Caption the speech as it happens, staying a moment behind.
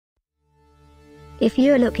If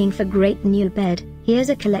you're looking for great new bed, here's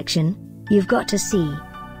a collection you've got to see.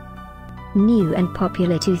 New and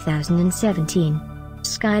popular 2017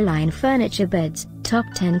 Skyline Furniture Beds Top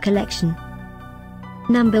 10 Collection.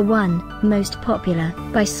 Number 1, Most Popular,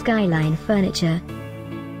 by Skyline Furniture.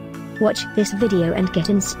 Watch this video and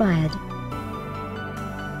get inspired.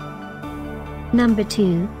 Number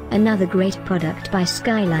 2, another great product by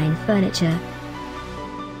Skyline Furniture.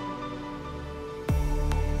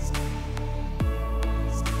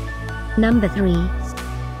 Number 3.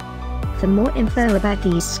 For more info about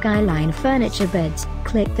these Skyline Furniture beds,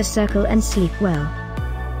 click the circle and sleep well.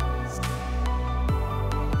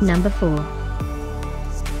 Number 4.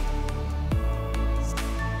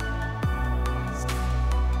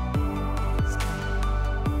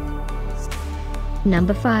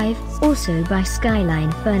 Number 5, also by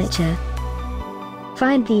Skyline Furniture.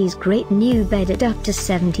 Find these great new bed at up to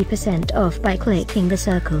 70% off by clicking the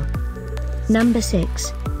circle. Number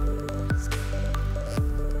 6.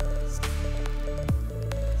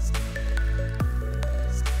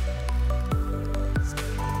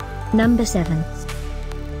 Number 7.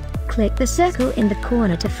 Click the circle in the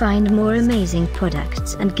corner to find more amazing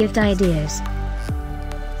products and gift ideas.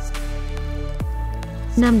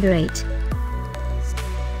 Number 8.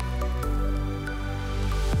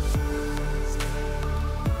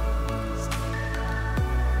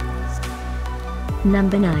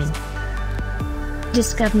 Number 9.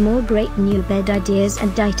 Discover more great new bed ideas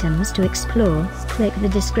and items to explore, click the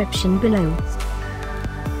description below.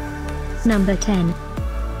 Number 10.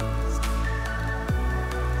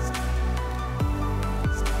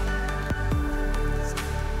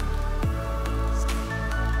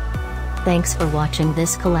 Thanks for watching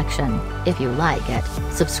this collection. If you like it,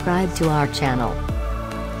 subscribe to our channel.